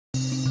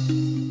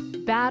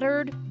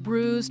battered,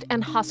 bruised,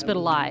 and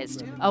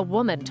hospitalized. A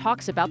woman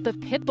talks about the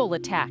pit bull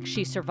attack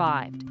she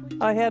survived.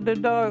 I had a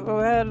dog who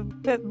had a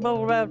pit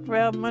bull wrapped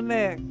around my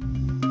neck.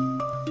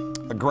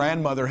 A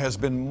grandmother has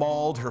been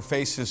mauled. Her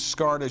face is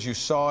scarred, as you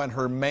saw, and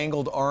her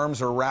mangled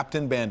arms are wrapped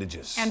in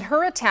bandages. And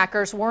her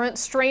attackers weren't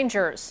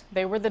strangers.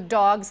 They were the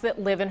dogs that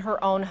live in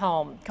her own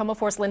home. KOMO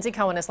 4's Lindsay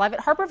Cohen is live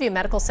at Harborview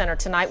Medical Center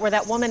tonight, where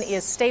that woman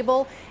is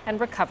stable and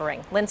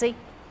recovering. Lindsay?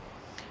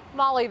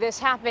 Molly, this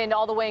happened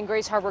all the way in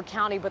Grace Harbor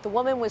County, but the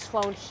woman was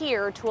flown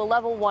here to a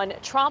level 1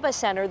 trauma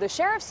center. The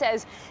sheriff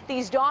says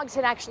these dogs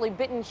had actually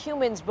bitten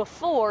humans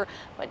before,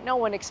 but no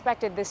one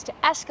expected this to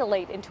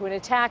escalate into an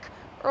attack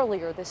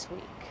earlier this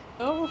week.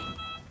 Oh,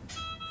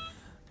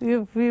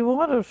 if you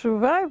want to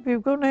survive, you're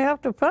going to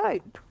have to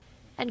fight.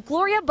 And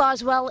Gloria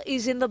Boswell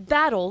is in the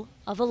battle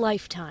of a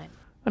lifetime.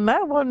 And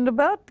I wasn't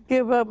about to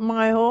give up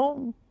my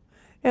home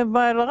and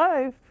my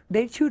life.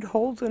 They chewed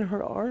holes in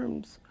her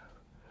arms,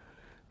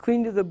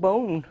 clean to the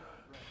bone.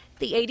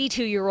 The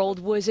 82-year-old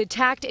was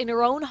attacked in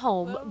her own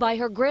home by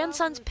her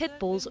grandson's pit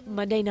bulls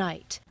Monday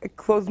night. I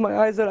close my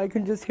eyes and I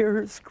can just hear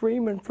her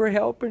screaming for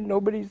help, and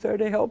nobody's there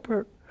to help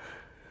her.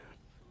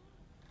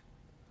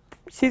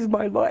 She's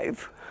my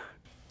life.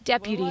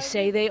 Deputies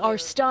say they are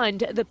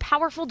stunned the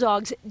powerful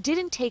dogs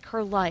didn't take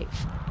her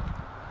life.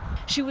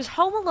 She was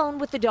home alone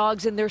with the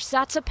dogs in their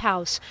Satsap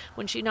house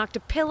when she knocked a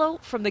pillow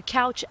from the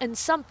couch and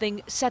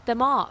something set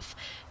them off.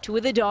 2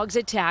 of the dogs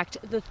attacked.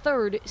 The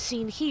third,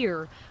 seen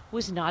here,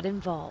 was not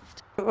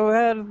involved. I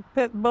had a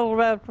pit bull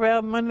wrapped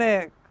around my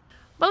neck.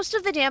 Most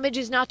of the damage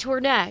is not to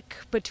her neck,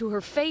 but to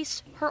her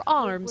face, her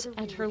arms,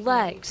 and her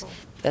legs.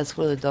 That's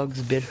where the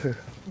dogs bit her.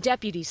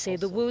 Deputies say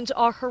the wounds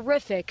are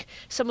horrific,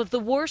 some of the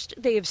worst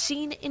they have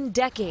seen in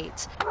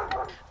decades.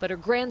 But her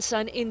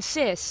grandson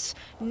insists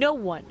no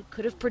one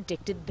could have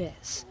predicted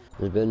this.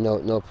 There's been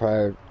no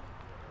prior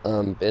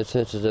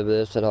instances of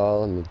this at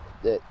all. I mean,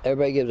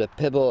 everybody gives a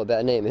pit bull a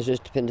bad name. It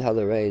just depends how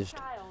they're raised.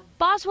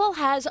 Boswell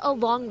has a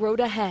long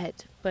road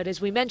ahead, but as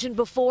we mentioned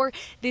before,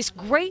 this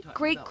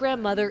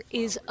great-great-grandmother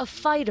is a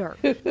fighter.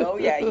 Oh,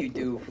 yeah, you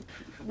do.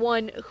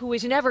 One who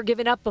has never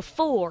given up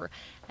before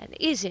and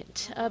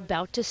isn't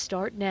about to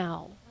start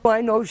now. Well,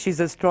 I know she's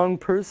a strong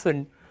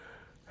person.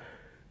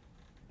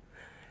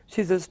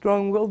 She's a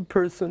strong-willed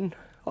person,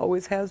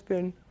 always has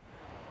been.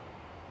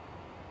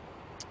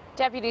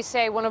 Deputies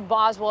say one of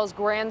Boswell's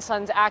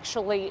grandsons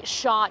actually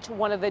shot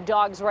one of the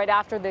dogs right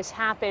after this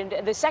happened.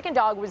 The second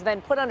dog was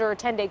then put under a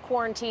 10-day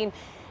quarantine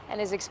and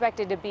is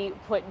expected to be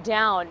put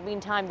down.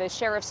 Meantime, the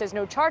sheriff says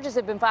no charges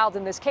have been filed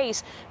in this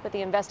case, but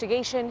the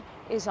investigation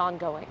is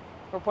ongoing.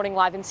 Reporting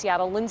live in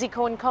Seattle, Lindsay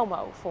Cohen,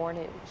 KOMO 4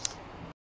 News.